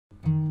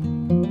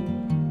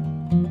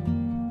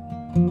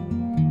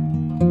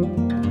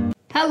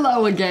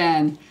Hello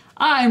again.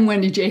 I'm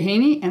Wendy J.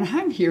 Haney, and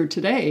I'm here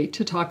today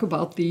to talk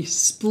about the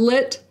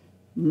Split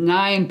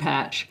 9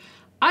 patch.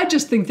 I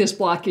just think this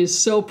block is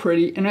so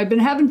pretty, and I've been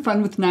having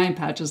fun with 9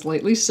 patches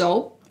lately,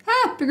 so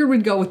figured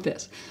we'd go with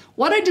this.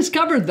 What I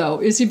discovered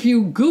though is if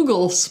you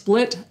Google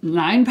Split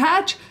 9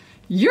 patch,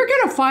 you're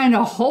gonna find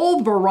a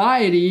whole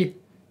variety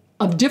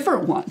of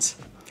different ones.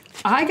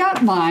 I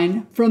got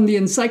mine from the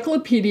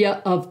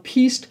Encyclopedia of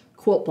Pieced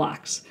Quilt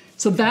Blocks.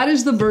 So that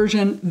is the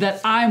version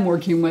that I'm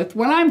working with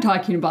when I'm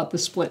talking about the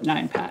Split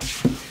 9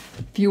 patch.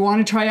 If you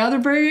want to try other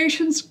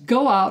variations,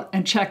 go out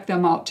and check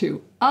them out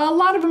too. A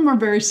lot of them are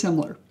very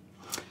similar.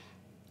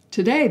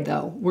 Today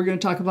though, we're going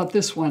to talk about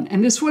this one,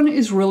 and this one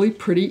is really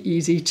pretty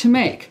easy to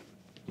make.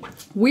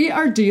 We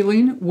are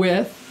dealing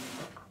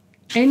with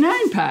a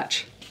 9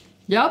 patch.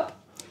 Yep,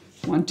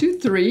 1, 2,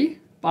 3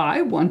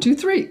 by 1, 2,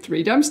 3.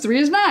 3 times 3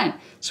 is 9.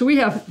 So we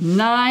have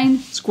 9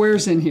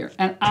 squares in here,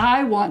 and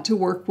I want to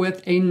work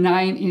with a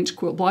 9-inch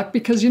quilt block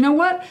because you know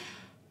what?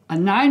 A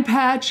 9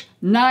 patch,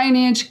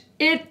 9-inch,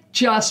 it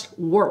just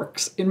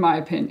works in my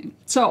opinion.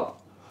 So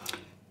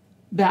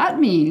that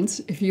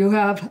means if you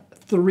have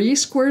 3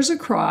 squares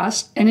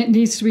across and it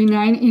needs to be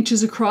 9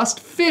 inches across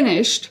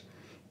finished,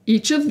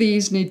 each of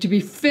these need to be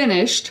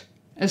finished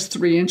as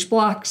 3-inch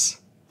blocks.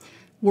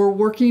 We're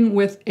working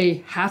with a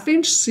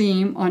 1/2-inch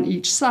seam on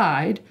each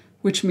side,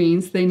 which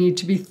means they need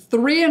to be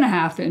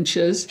 3.5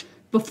 inches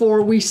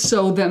before we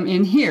sew them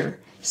in here.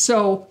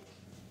 So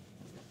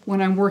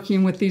when I'm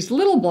working with these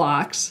little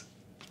blocks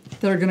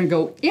that are going to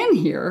go in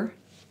here,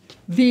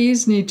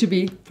 these need to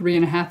be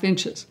 3.5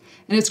 inches.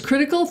 And it's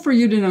critical for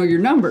you to know your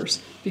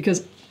numbers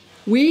because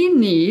we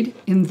need,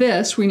 in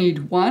this, we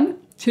need 1,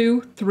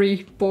 2,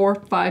 3, 4,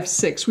 5,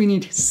 6. We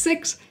need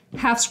 6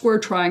 half-square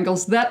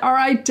triangles that are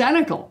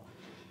identical.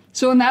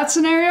 So in that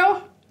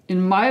scenario,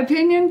 in my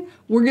opinion,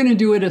 we're gonna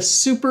do it a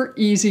super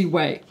easy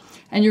way.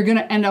 And you're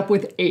gonna end up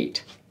with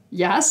 8.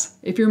 Yes,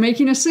 if you're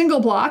making a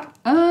single block,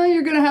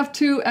 you're gonna have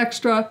 2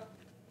 extra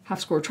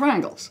half-square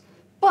triangles.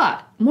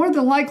 But more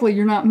than likely,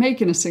 you're not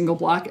making a single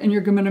block and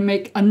you're gonna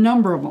make a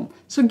number of them.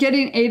 So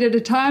getting 8 at a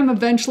time,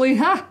 eventually,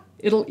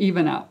 it'll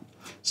even out.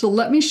 So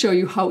let me show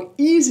you how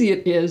easy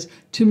it is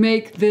to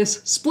make this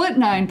Split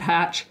 9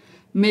 patch,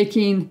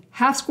 making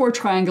half-square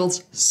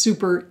triangles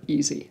super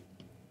easy.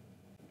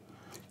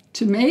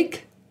 To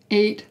make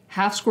 8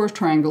 half-square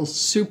triangles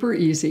super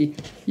easy,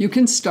 you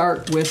can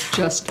start with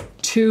just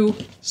 2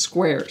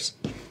 squares.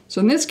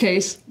 So in this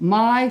case,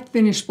 my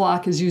finished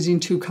block is using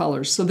 2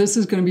 colors. So this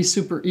is going to be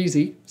super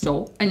easy.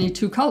 So I need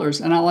 2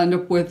 colors and I'll end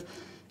up with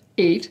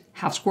 8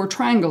 half-square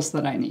triangles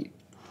that I need.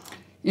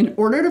 In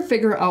order to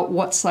figure out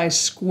what size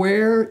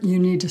square you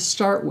need to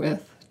start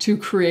with to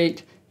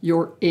create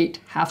your 8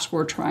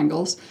 half-square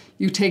triangles,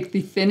 you take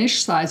the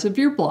finished size of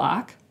your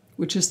block,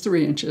 which is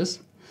 3 inches,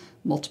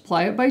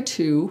 multiply it by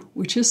 2,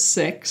 which is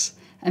 6,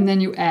 and then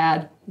you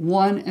add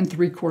 1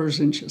 3/4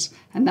 inches.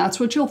 And that's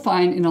what you'll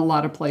find in a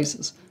lot of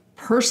places.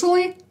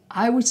 Personally,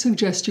 I would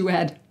suggest you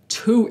add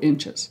 2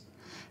 inches.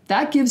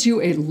 That gives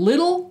you a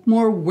little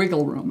more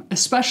wiggle room,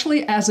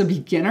 especially as a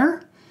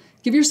beginner.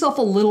 Give yourself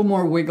a little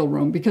more wiggle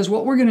room because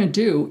what we're gonna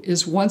do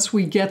is once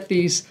we get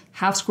these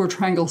half-square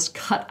triangles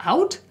cut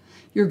out,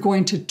 you're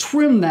going to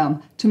trim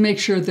them to make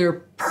sure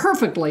they're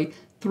perfectly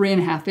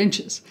 3.5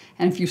 inches.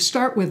 And if you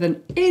start with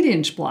an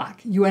 8-inch block,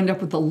 you end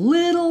up with a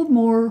little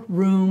more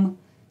room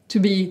to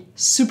be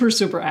super,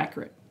 super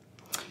accurate.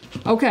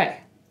 Okay,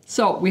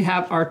 so we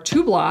have our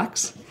 2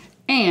 blocks,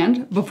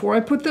 and before I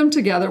put them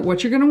together,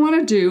 what you're gonna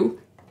wanna do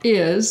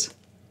is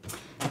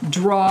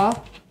draw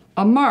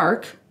a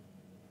mark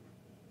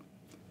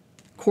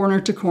corner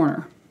to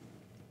corner.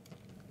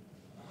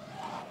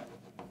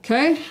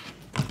 Okay,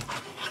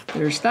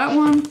 there's that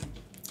one.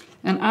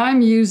 And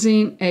I'm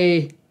using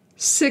a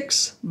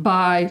 6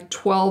 by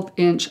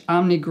 12-inch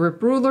OmniGrid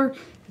ruler.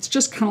 It's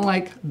just kind of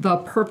like the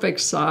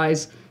perfect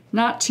size,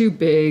 not too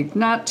big,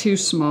 not too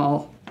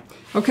small.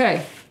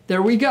 Okay,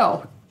 there we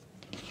go.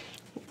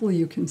 Hopefully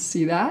you can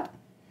see that.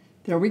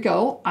 There we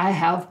go. I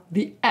have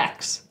the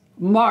X,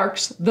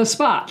 marks the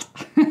spot.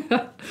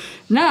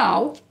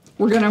 Now,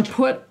 we're gonna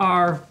put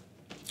our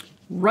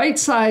right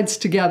sides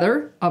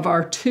together of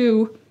our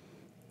 2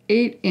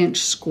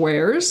 8-inch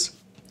squares,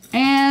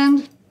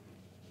 and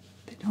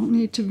don't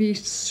need to be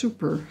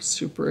super,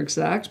 super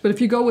exact, but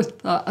if you go with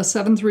a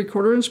 7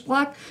 3/4 inch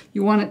block,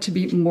 you want it to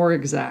be more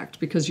exact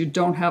because you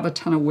don't have a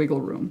ton of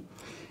wiggle room.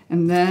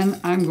 And then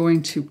I'm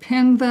going to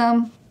pin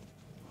them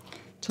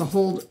to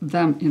hold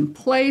them in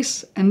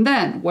place. And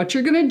then what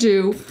you're gonna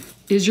do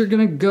is you're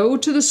gonna go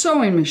to the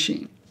sewing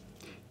machine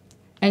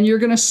and you're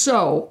gonna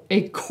sew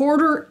a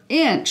 1/4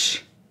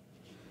 inch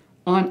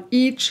on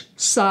each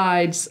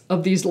sides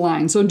of these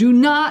lines. So do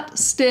not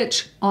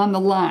stitch on the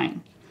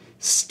line.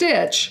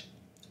 Stitch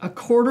a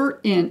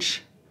 1/4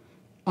 inch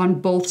on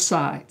both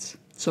sides.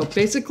 So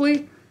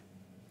basically,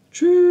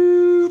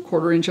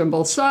 1/4 inch on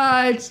both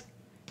sides,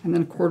 and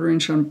then 1/4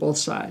 inch on both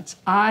sides.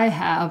 I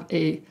have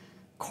a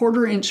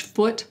 1/4 inch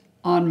foot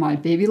on my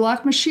baby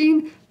lock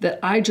machine that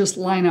I just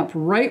line up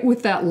right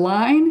with that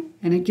line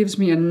and it gives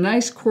me a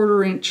nice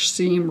 1/4 inch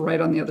seam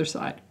right on the other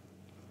side.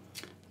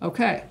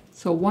 Okay,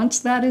 so once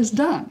that is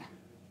done,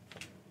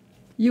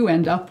 you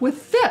end up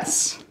with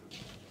this.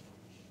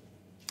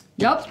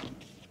 Yep,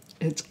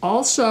 it's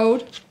all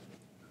sewed.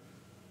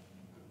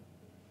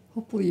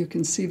 Hopefully you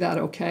can see that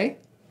okay.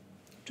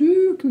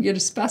 Can we get a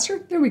spacer?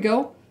 There we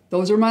go.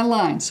 Those are my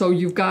lines. So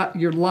you've got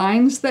your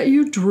lines that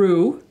you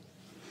drew,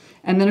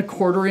 and then a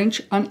 1/4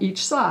 inch on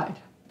each side.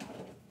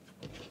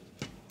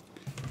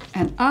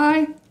 And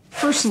I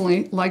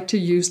personally like to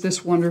use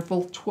this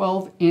wonderful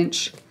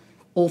 12-inch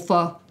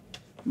Olfa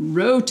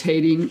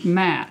rotating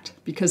mat,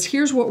 because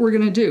here's what we're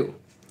going to do.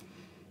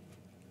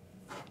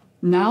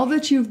 Now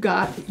that you've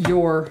got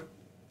your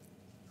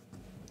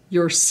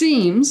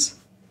seams,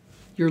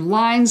 your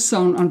lines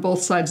sewn on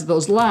both sides of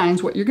those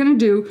lines, what you're going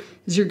to do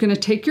is you're going to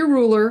take your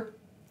ruler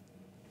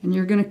and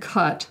you're going to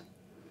cut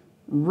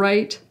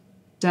right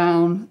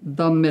down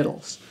the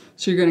middles.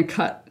 So you're going to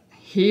cut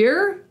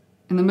here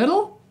in the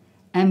middle,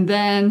 and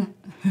then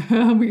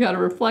we got a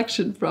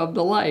reflection from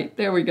the light.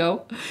 There we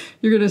go.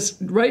 You're going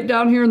to right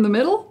down here in the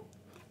middle,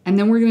 and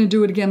then we're going to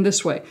do it again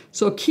this way.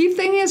 So a key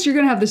thing is you're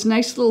going to have this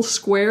nice little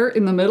square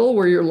in the middle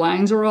where your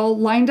lines are all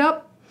lined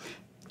up.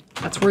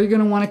 That's where you're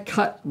going to want to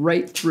cut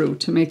right through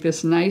to make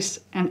this nice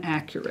and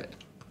accurate.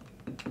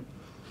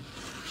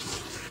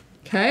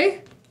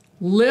 Okay,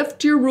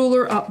 lift your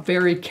ruler up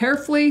very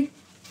carefully.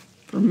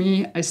 For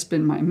me, I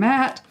spin my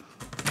mat.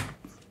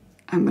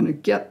 I'm going to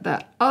get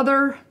that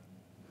other.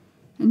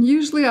 And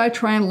usually I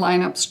try and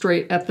line up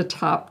straight at the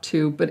top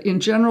too, but in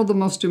general, the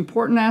most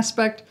important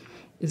aspect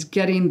is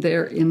getting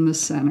there in the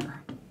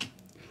center.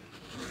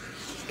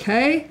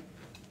 Okay,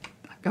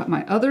 I've got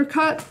my other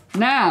cut.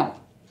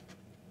 Now,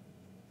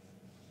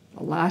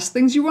 the last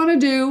things you want to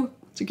do,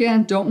 once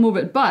again, don't move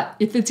it, but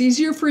if it's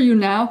easier for you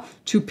now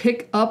to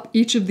pick up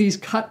each of these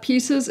cut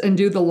pieces and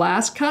do the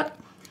last cut,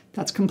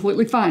 that's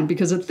completely fine,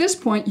 because at this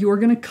point you are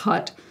going to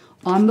cut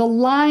on the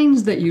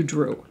lines that you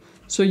drew.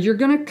 So you're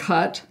going to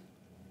cut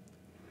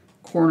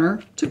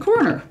corner to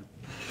corner.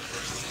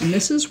 And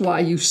this is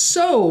why you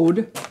sewed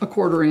a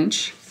 1/4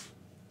 inch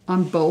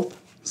on both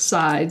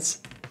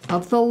sides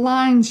of the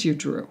lines you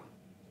drew.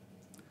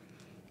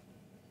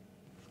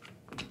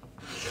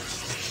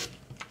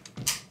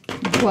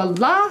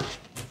 Voila!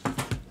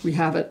 We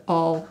have it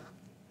all.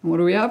 And what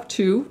do we have?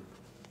 2,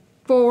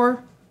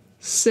 4,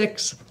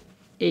 6,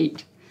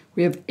 8.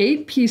 We have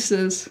 8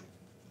 pieces,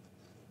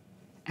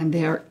 and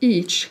they are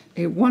each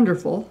a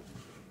wonderful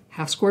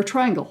half-square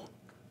triangle.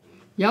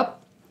 Yep.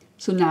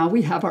 So now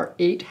we have our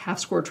 8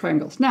 half-square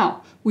triangles.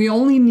 Now, we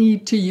only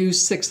need to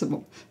use 6 of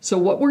them. So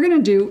what we're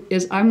going to do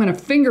is I'm going to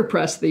finger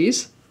press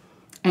these,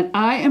 and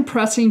I am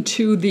pressing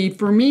to the,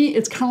 for me,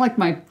 it's kind of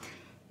like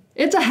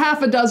it's a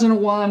half a dozen of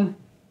one,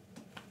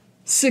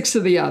 6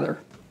 of the other.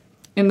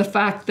 In the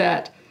fact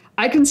that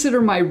I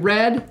consider my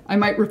red, I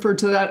might refer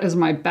to that as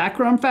my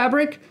background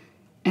fabric,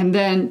 and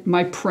then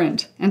my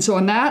print. And so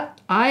in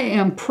that, I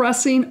am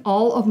pressing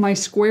all of my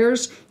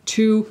squares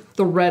to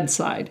the red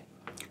side.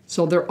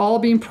 So they're all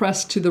being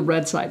pressed to the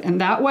red side. And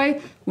that way,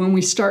 when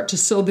we start to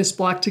sew this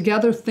block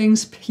together,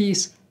 things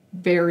piece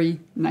very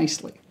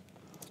nicely.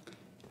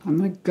 I'm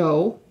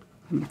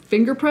gonna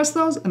finger press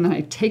those, and then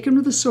I take them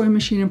to the sewing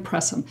machine and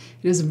press them.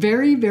 It is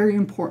very, very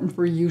important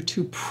for you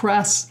to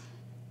press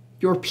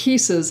your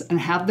pieces and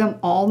have them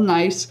all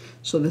nice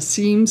so the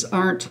seams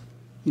aren't,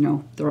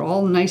 they're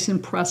all nice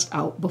and pressed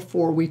out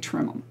before we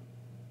trim them.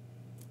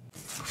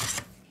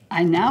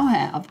 I now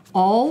have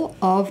all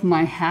of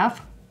my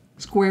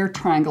half-square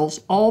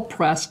triangles all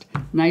pressed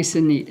nice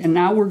and neat, and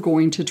now we're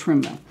going to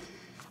trim them.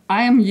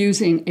 I am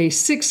using a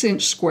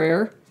 6-inch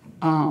square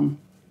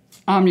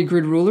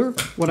OmniGrid ruler.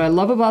 What I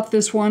love about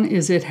this one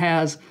is it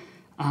has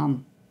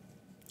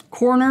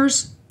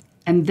corners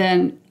and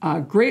then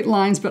great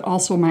lines, but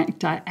also my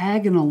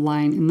diagonal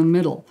line in the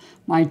middle.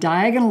 My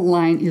diagonal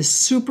line is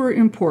super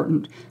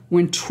important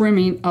when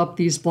trimming up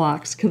these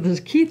blocks, because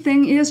the key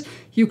thing is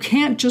you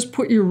can't just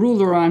put your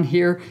ruler on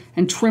here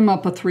and trim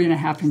up a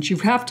 3.5 inch. You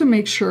have to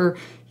make sure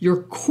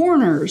your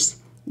corners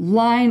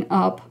line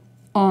up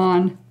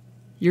on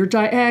your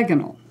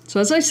diagonal. So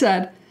as I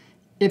said,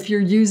 if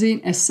you're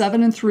using a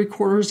 7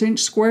 3/4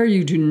 inch square,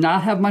 you do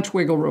not have much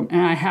wiggle room.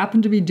 And I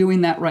happen to be doing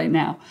that right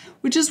now,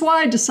 which is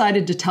why I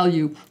decided to tell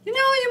you, you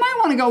might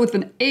want to go with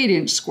an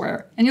 8-inch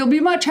square and you'll be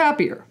much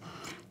happier.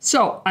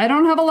 So I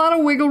don't have a lot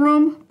of wiggle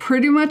room,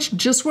 pretty much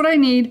just what I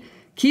need.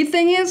 Key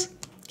thing is,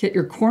 get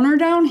your corner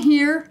down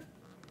here,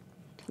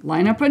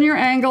 line up on your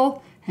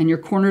angle, and your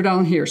corner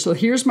down here. So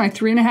here's my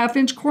 3.5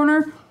 inch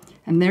corner,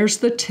 and there's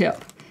the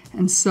tip.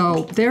 And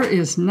so there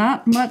is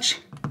not much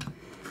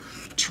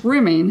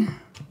trimming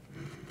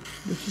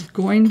that is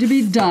going to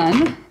be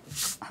done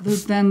other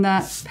than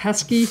that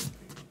pesky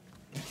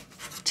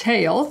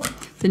tail.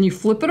 Then you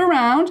flip it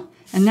around,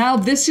 and now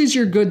this is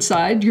your good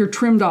side. You're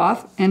trimmed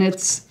off, and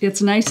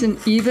it's nice and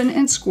even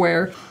and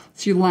square.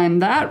 So you line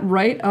that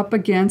right up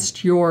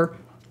against your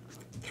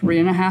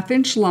 3.5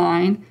 inch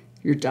line.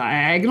 Your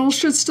diagonal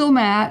should still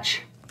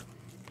match.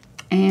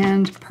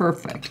 and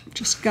perfect.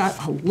 Just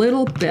got a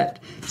little bit.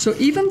 So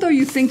even though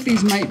you think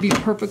these might be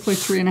perfectly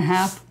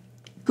 3.5,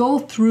 go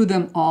through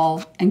them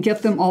all and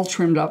get them all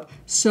trimmed up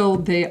so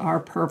they are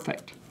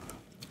perfect.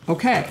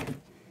 Okay,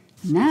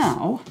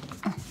 now,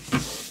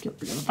 get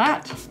rid of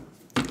that.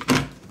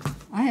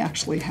 I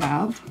actually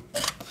have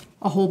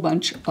a whole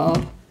bunch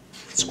of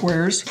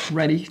squares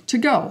ready to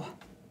go.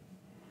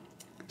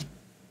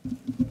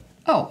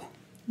 Oh,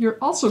 you're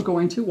also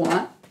going to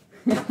want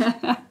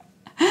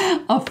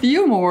a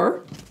few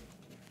more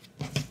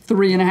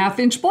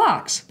 3.5-inch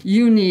blocks.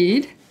 You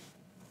need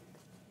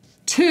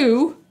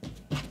 2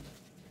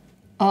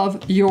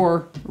 of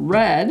your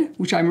red,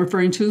 which I'm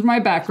referring to as my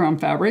background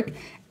fabric,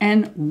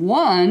 and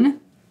 1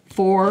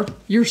 for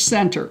your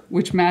center,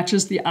 which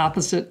matches the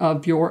opposite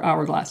of your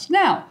hourglass.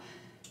 Now,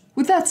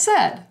 with that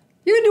said,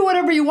 you can do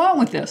whatever you want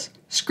with this.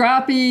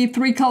 Scrappy,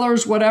 3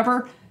 colors,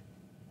 whatever.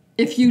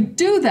 If you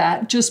do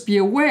that, just be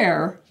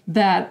aware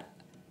that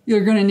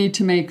you're going to need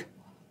to make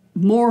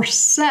more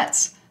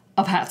sets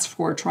of half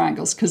square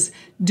triangles, because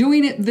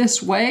doing it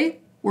this way,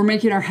 we're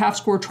making our half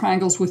square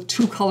triangles with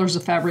 2 colors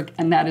of fabric,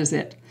 and that is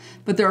it.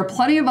 But there are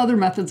plenty of other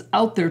methods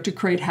out there to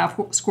create half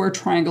square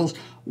triangles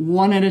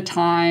one at a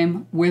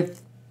time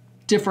with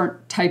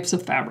different types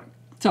of fabric.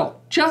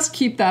 So just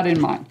keep that in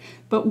mind.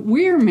 But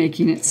we're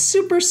making it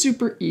super,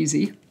 super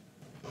easy.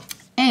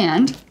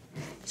 And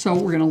so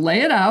we're gonna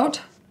lay it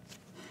out,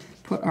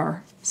 put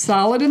our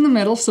solid in the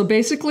middle. So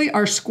basically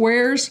our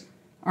squares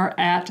are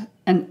at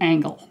an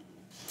angle.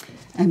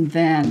 And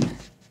then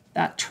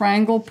that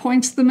triangle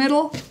points the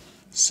middle.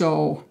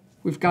 So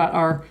we've got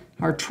our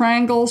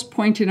triangles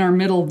pointing our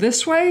middle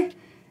this way.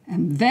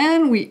 And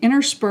then we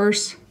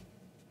intersperse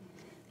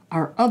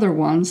our other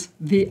ones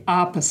the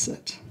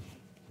opposite.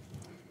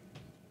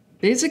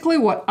 Basically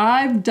what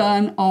I've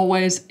done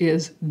always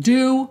is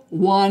do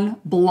 1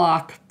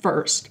 block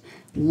first.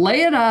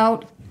 Lay it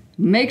out,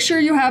 make sure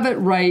you have it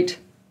right,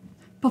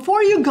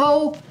 before you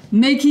go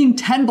making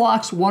 10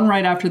 blocks one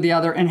right after the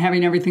other and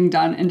having everything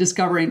done and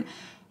discovering,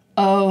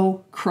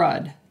 oh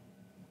crud,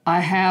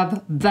 I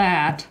have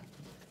that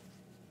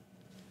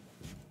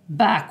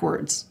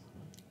backwards.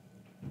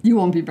 You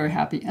won't be very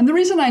happy. And the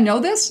reason I know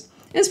this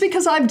is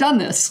because I've done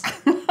this.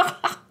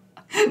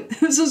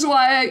 This is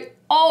why I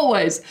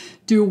always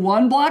do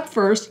 1 block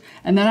first,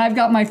 and then I've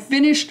got my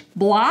finished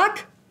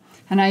block,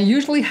 and I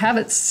usually have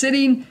it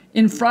sitting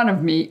in front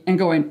of me and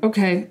going,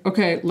 okay,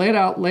 lay it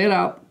out,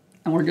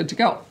 and we're good to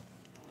go.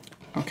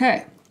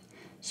 Okay,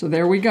 so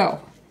there we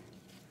go.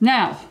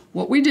 Now,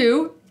 what we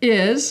do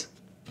is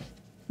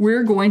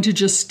we're going to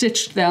just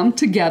stitch them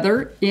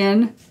together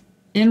in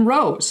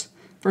rows.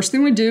 First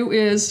thing we do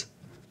is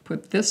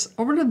put this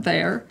over to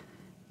there,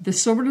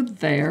 this over to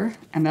there,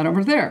 and that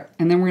over there.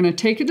 And then we're gonna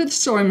take it to the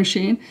sewing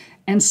machine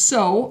and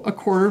sew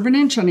 1/4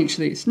 inch on each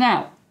of these.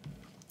 Now,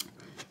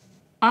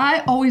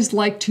 I always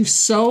like to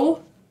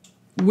sew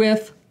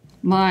with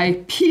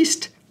my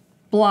pieced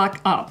block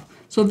up.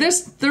 So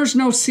there's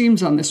no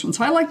seams on this one,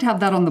 so I like to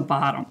have that on the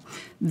bottom.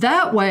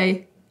 That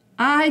way,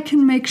 I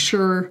can make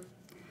sure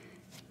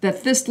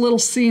that this little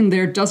seam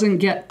there doesn't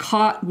get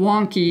caught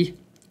wonky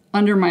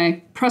under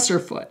my presser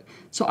foot.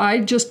 So I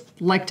just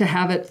like to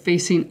have it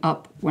facing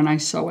up when I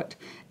sew it.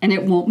 And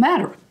it won't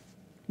matter.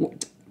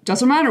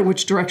 Doesn't matter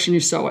which direction you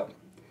sew it.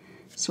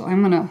 So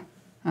I'm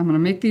gonna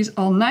make these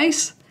all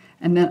nice,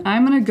 and then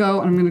I'm gonna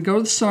go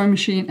to the sewing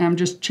machine and I'm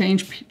just chain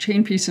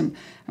piece them.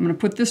 I'm gonna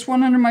put this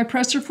one under my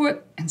presser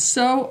foot and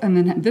sew, and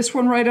then this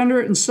one right under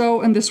it and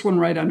sew, and this one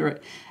right under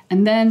it.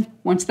 And then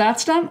once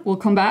that's done, we'll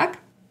come back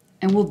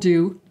and we'll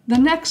do the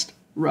next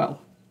row.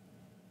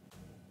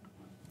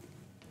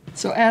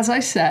 So as I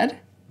said,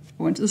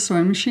 I went to the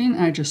sewing machine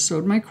and I just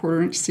sewed my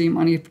 1/4 inch seam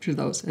on each of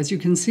those. As you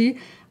can see,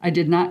 I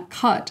did not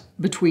cut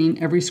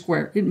between every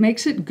square. It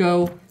makes it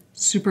go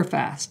super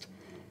fast.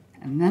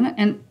 And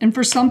then, and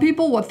for some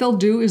people, what they'll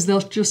do is they'll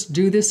just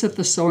do this at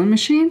the sewing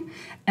machine.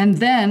 And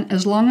then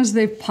as long as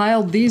they've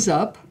piled these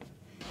up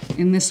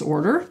in this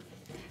order,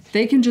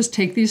 they can just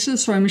take these to the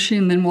sewing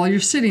machine. And then while you're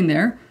sitting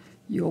there,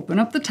 you open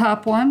up the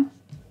top one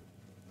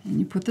and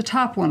you put the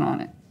top one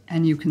on it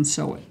and you can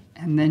sew it.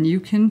 And then you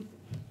can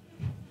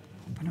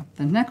open up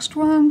the next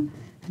one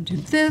and do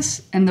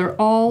this, and they're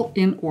all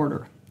in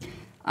order.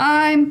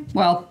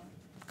 Well,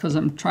 because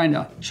I'm trying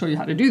to show you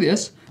how to do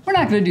this, we're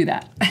not going to do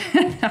that.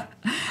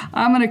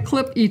 I'm going to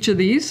clip each of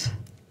these.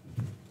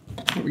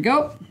 Here we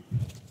go.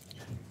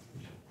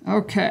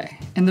 Okay,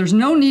 and there's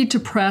no need to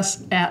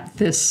press at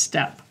this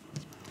step.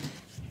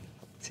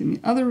 See, the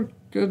other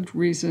good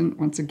reason,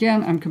 once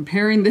again, I'm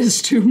comparing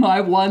this to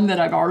my one that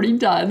I've already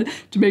done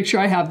to make sure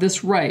I have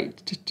this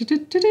right.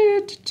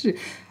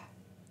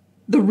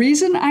 The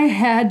reason I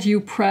had you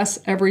press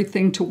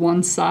everything to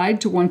one side,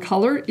 to one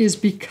color, is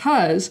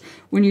because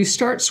when you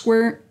start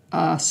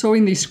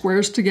sewing these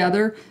squares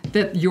together,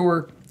 that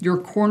your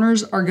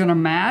corners are gonna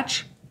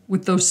match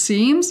with those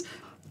seams.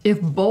 If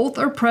both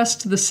are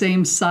pressed to the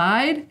same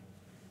side,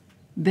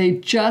 they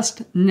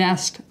just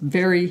nest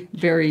very,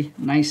 very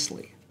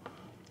nicely.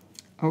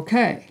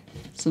 Okay,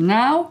 so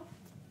now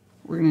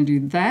we're gonna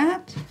do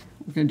that,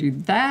 we're gonna do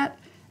that,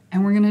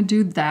 and we're gonna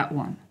do that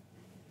one.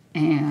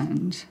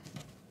 And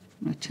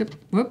I'm gonna tip,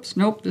 whoops,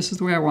 nope, this is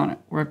the way I want it,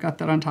 where I've got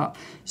that on top.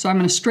 So I'm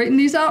gonna straighten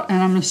these out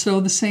and I'm gonna sew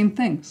the same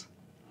things.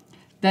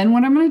 Then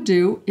what I'm gonna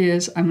do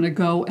is I'm gonna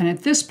go, and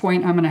at this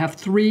point, I'm gonna have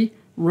 3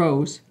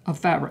 rows of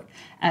fabric.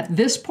 At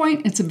this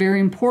point, it's very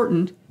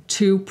important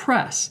to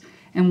press.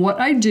 And what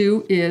I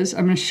do is,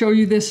 I'm gonna show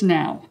you this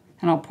now,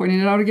 and I'll point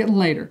it out again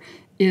later,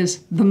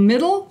 is the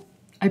middle,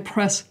 I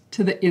press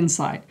to the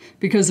inside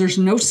because there's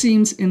no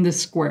seams in this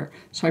square.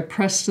 So I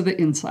press to the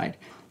inside.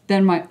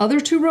 Then my other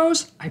 2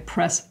 rows, I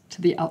press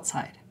to the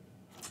outside.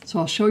 So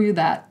I'll show you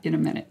that in a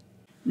minute.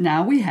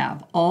 Now we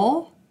have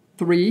all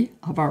 3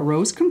 of our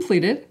rows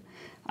completed.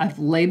 I've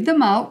laid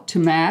them out to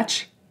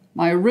match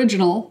my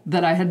original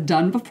that I had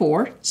done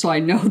before, so I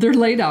know they're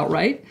laid out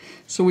right.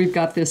 So we've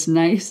got this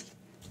nice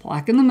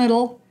black in the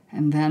middle,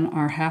 and then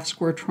our half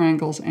square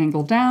triangles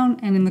angled down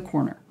and in the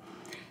corner.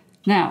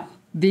 Now,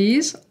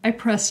 these I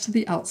press to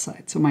the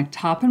outside. So my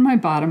top and my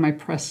bottom I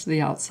press to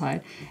the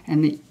outside,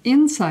 and the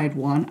inside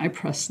one I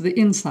press to the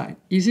inside.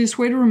 Easiest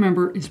way to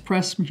remember is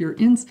press your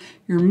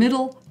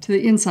middle to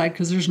the inside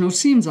because there's no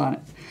seams on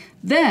it.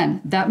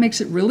 Then that makes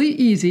it really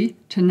easy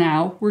to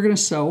now we're going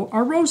to sew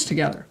our rows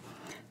together.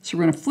 So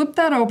we're going to flip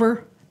that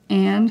over,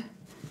 and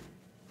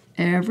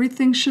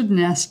everything should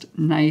nest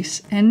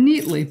nice and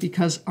neatly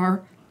because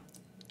our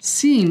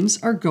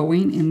seams are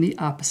going in the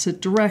opposite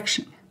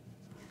direction.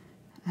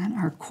 And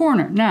our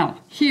corner. Now,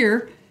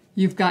 here,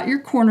 you've got your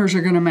corners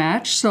are going to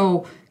match,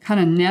 so kind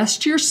of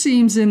nest your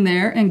seams in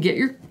there and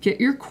get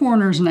your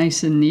corners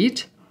nice and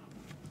neat.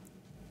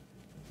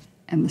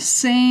 And the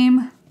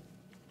same,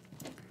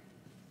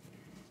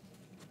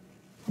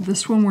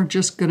 this one we're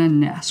just going to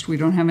nest. We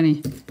don't have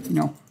any,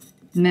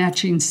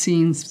 matching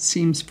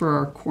seams for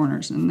our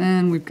corners. And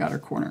then we've got our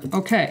corner.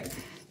 Okay,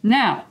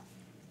 now,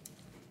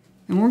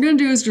 and what we're going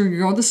to do is we're going to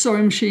go to the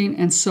sewing machine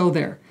and sew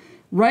there.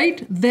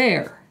 Right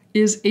there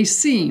is a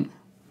seam,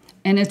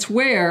 and it's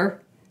where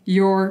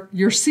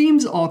your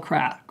seams all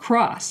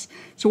cross.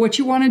 So what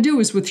you want to do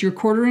is with your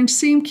 1/4 inch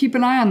seam, keep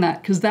an eye on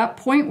that, because that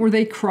point where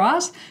they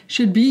cross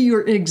should be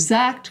your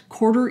exact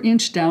 1/4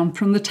 inch down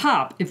from the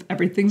top if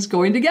everything's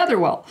going together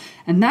well.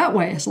 And that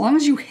way, as long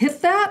as you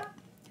hit that,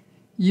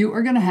 you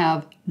are going to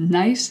have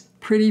nice,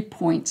 pretty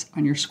points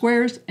on your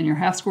squares and your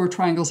half square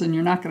triangles, and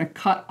you're not going to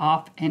cut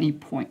off any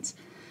points.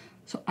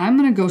 So I'm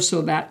going to go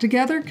sew that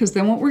together, because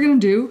then what we're going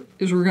to do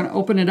is we're going to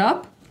open it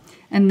up,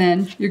 and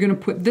then you're going to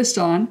put this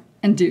on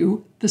and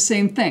do the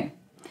same thing.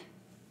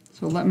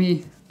 So I'm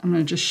going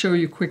to just show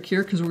you quick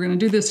here, because we're going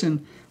to do this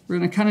we're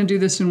going to kind of do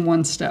this in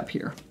one step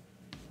here.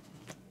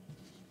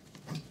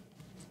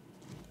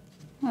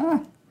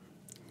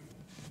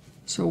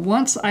 So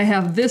once I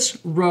have this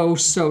row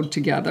sewed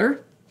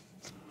together,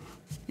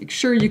 make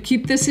sure you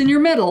keep this in your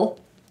middle.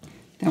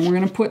 Then we're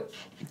going to put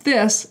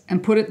this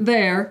and put it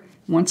there.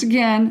 Once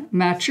again,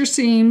 match your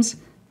seams,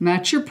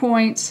 match your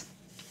points,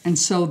 and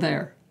sew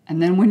there.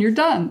 And then when you're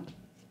done,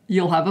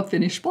 you'll have a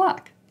finished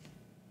block.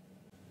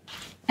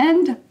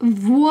 And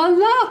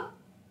voila!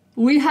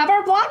 We have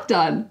our block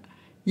done.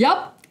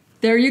 Yep,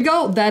 there you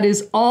go. That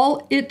is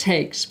all it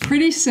takes.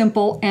 Pretty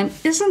simple, and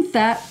isn't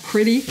that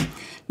pretty?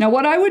 Now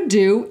what I would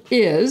do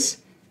is,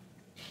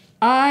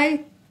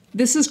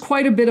 this is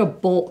quite a bit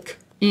of bulk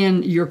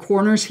in your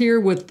corners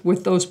here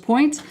with those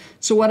points.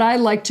 So what I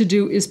like to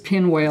do is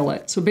pinwheel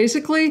it. So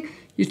basically,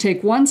 you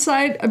take one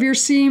side of your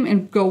seam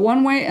and go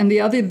one way and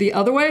the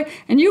other way,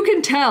 and you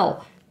can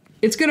tell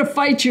it's going to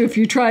fight you if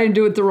you try and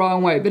do it the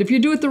wrong way. But if you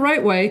do it the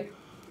right way,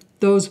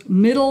 those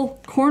middle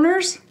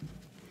corners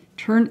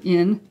turn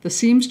in, the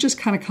seams just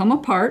kind of come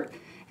apart,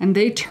 and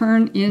they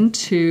turn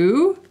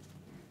into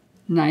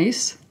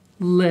nice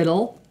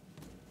little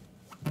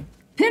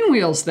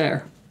pinwheels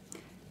there.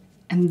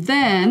 And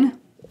then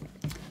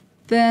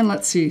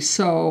let's see,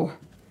 so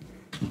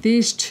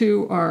these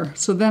two are,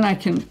 so then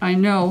I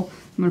know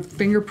I'm going to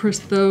finger press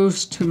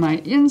those to my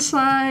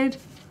inside,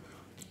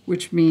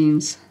 which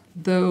means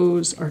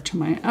those are to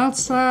my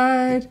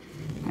outside,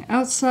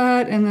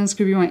 and then it's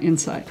going to be my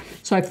inside.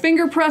 So I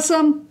finger press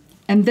them,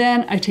 and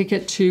then I take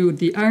it to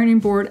the ironing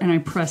board and I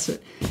press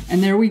it.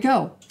 And there we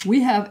go.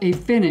 We have a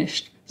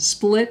finished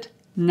split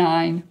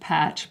 9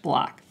 patch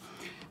block.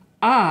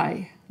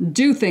 I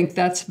do think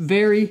that's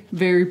very,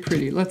 very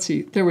pretty. Let's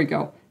see, there we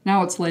go.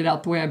 Now it's laid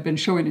out the way I've been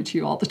showing it to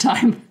you all the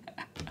time.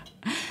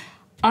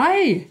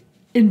 I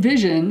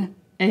envision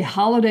a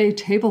holiday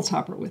table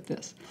topper with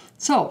this.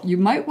 So you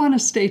might want to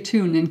stay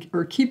tuned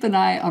or keep an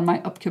eye on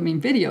my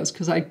upcoming videos,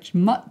 because I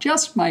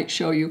just might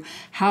show you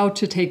how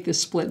to take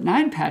this split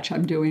 9 patch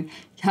I'm doing,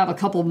 have a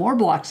couple more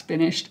blocks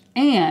finished,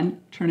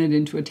 and turn it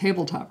into a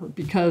table topper,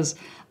 because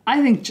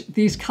I think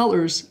these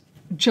colors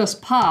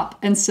just pop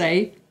and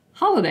say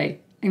holiday.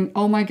 And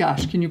oh my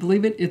gosh, can you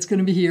believe it? It's going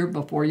to be here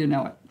before you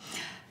know it.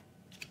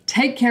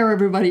 Take care,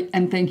 everybody,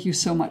 and thank you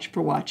so much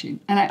for watching.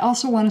 And I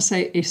also want to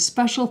say a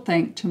special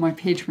thank to my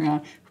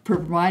Patreon for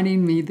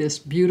providing me this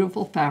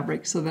beautiful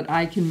fabric so that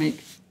I can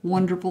make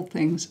wonderful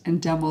things and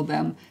demo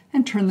them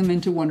and turn them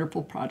into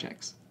wonderful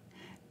projects.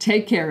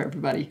 Take care,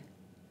 everybody.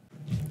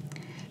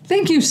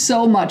 Thank you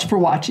so much for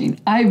watching.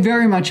 I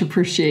very much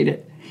appreciate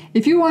it.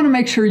 If you want to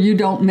make sure you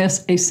don't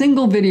miss a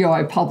single video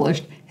I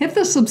published, hit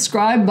the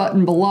subscribe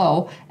button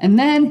below and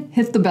then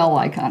hit the bell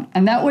icon.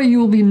 And that way you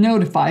will be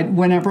notified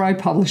whenever I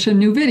publish a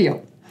new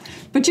video.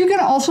 But you can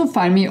also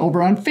find me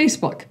over on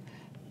Facebook.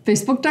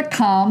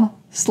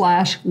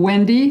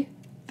 Facebook.com/Wendy,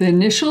 the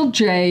initial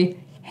J,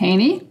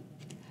 Haney.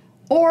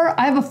 Or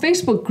I have a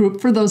Facebook group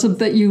for those of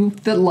you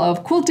that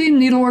love quilting,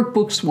 needlework,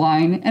 books,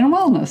 wine, and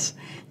wellness.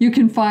 You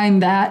can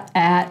find that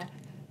at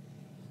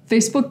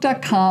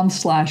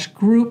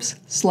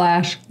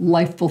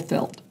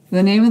facebook.com/groups/lifefulfilled.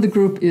 The name of the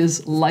group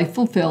is Life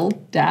Fulfilled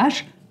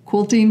 -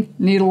 Quilting,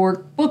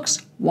 Needlework, Books,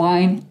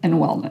 Wine, and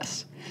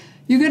Wellness.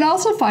 You can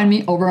also find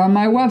me over on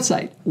my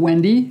website,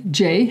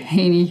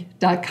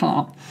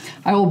 wendyjhaney.com.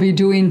 I will be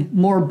doing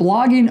more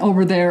blogging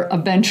over there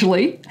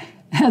eventually.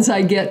 As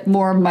I get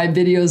more of my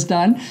videos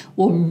done,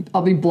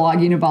 I'll be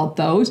blogging about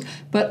those.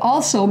 But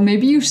also,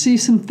 maybe you see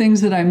some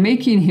things that I'm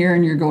making here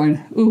and you're going,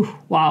 ooh,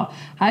 wow,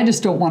 I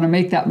just don't want to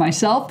make that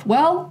myself.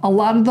 Well, a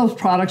lot of those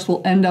products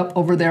will end up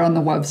over there on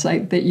the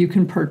website that you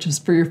can purchase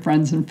for your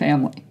friends and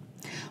family.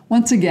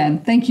 Once again,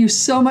 thank you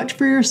so much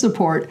for your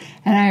support,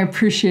 and I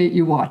appreciate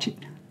you watching.